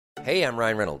Hey, I'm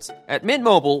Ryan Reynolds. At Mint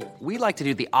Mobile, we like to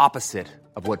do the opposite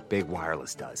of what Big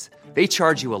Wireless does. They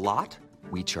charge you a lot,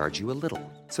 we charge you a little.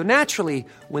 So naturally,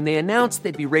 when they announced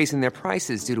they'd be raising their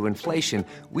prices due to inflation,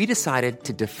 we decided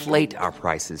to deflate our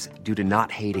prices due to not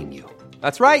hating you.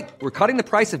 That's right. We're cutting the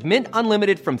price of Mint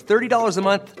Unlimited from $30 a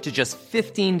month to just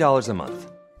 $15 a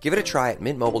month. Give it a try at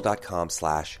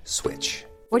mintmobile.com/switch.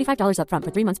 $45 up front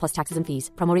for 3 months plus taxes and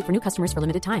fees. Promo rate for new customers for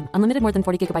limited time. Unlimited more than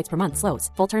 40 gigabytes per month. Slows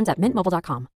full terms at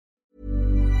mintmobile.com.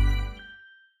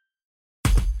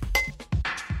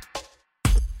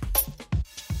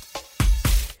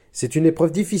 C'est une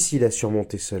épreuve difficile à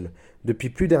surmonter seule. Depuis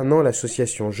plus d'1 an,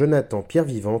 l'association Jonathan Pierre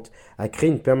Vivante a créé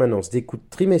une permanence d'écoute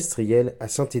trimestrielle à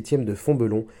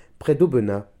Saint-Étienne-de-Fontbellon, près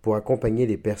d'Aubenas, pour accompagner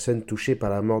les personnes touchées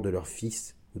par la mort de leur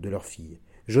fils ou de leur fille.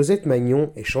 Josette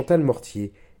Magnon et Chantal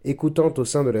Mortier, écoutantes au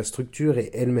sein de la structure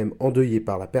et elles-mêmes endeuillées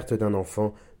par la perte d'un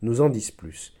enfant, nous en disent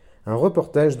plus. Un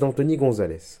reportage d'Anthony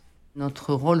Gonzalez.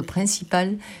 Notre rôle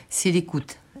principal, c'est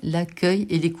l'écoute, l'accueil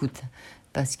et l'écoute.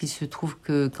 Parce qu'il se trouve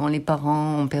que quand les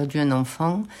parents ont perdu un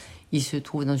enfant, ils se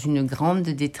trouvent dans une grande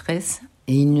détresse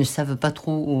et ils ne savent pas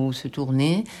trop où se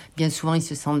tourner. Bien souvent, ils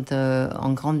se sentent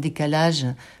en grand décalage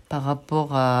par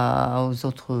rapport aux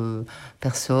autres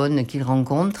personnes qu'ils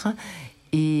rencontrent.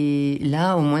 Et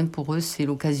là, au moins pour eux, c'est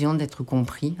l'occasion d'être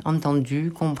compris,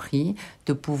 entendu, compris,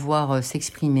 de pouvoir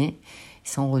s'exprimer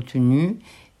sans retenue.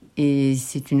 Et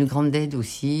c'est une grande aide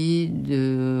aussi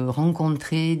de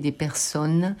rencontrer des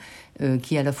personnes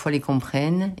qui à la fois les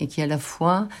comprennent et qui à la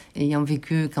fois, ayant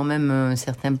vécu quand même un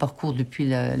certain parcours depuis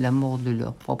la mort de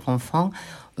leur propre enfant,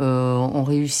 ont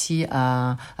réussi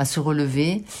à se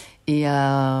relever et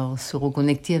à se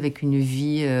reconnecter avec une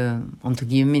vie, entre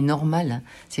guillemets, normale.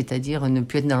 C'est-à-dire ne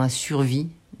plus être dans la survie,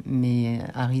 mais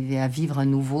arriver à vivre à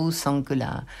nouveau sans que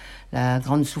la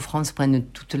grande souffrance prenne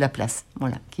toute la place.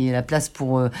 Voilà, qu'il y ait la place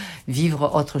pour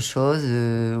vivre autre chose,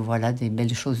 voilà, des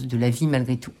belles choses de la vie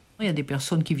malgré tout. Il y a des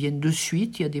personnes qui viennent de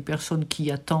suite, il y a des personnes qui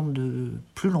attendent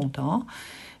plus longtemps.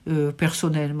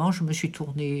 Personnellement, je me suis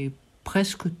tournée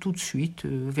presque tout de suite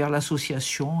vers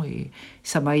l'association et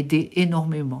ça m'a aidé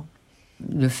énormément.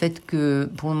 Le fait que,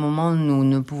 pour le moment, nous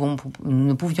ne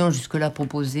pouvions jusque-là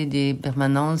proposer des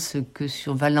permanences que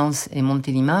sur Valence et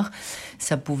Montélimar,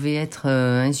 ça pouvait être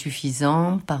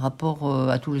insuffisant par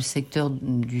rapport à tout le secteur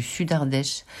du Sud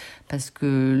Ardèche. Parce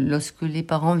que lorsque les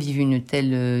parents vivent une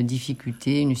telle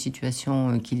difficulté, une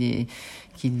situation qui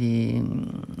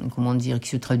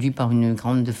se traduit par une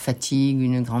grande fatigue,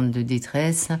 une grande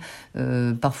détresse,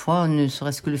 parfois, ne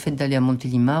serait-ce que le fait d'aller à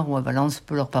Montélimar ou à Valence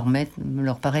peut leur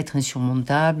paraître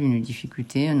insurmontable, une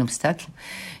difficulté, un obstacle.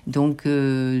 Donc,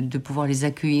 de pouvoir les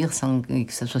accueillir sans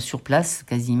que ça soit sur place,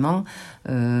 quasiment,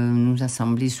 nous a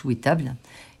semblé souhaitable.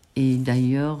 Et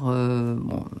d'ailleurs,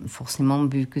 forcément,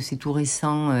 vu que c'est tout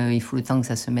récent, il faut le temps que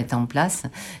ça se mette en place.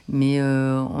 Mais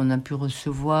on a pu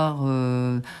recevoir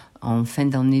en fin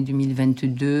d'année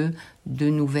 2022 2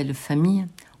 nouvelles familles.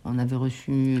 On avait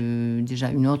reçu déjà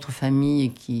une autre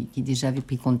famille qui déjà avait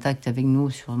pris contact avec nous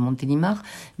sur Montélimar.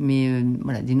 Mais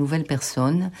voilà, des nouvelles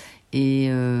personnes.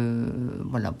 Et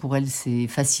voilà, pour elles, c'est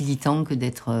facilitant que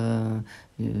d'être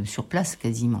sur place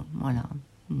quasiment. Voilà.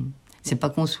 C'est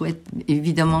pas qu'on souhaite,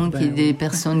 évidemment, qu'il y ait des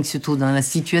personnes qui se trouvent dans la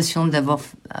situation d'avoir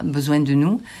besoin de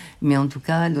nous, mais en tout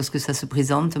cas, lorsque ça se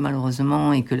présente,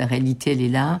 malheureusement, et que la réalité, elle est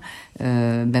là,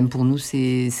 pour nous,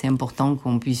 c'est important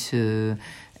qu'on puisse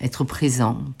être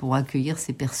présent pour accueillir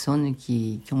ces personnes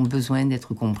qui ont besoin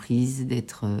d'être comprises,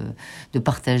 de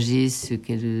partager ce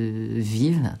qu'elles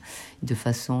vivent, de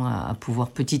façon à pouvoir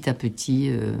petit à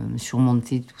petit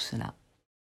surmonter tout cela.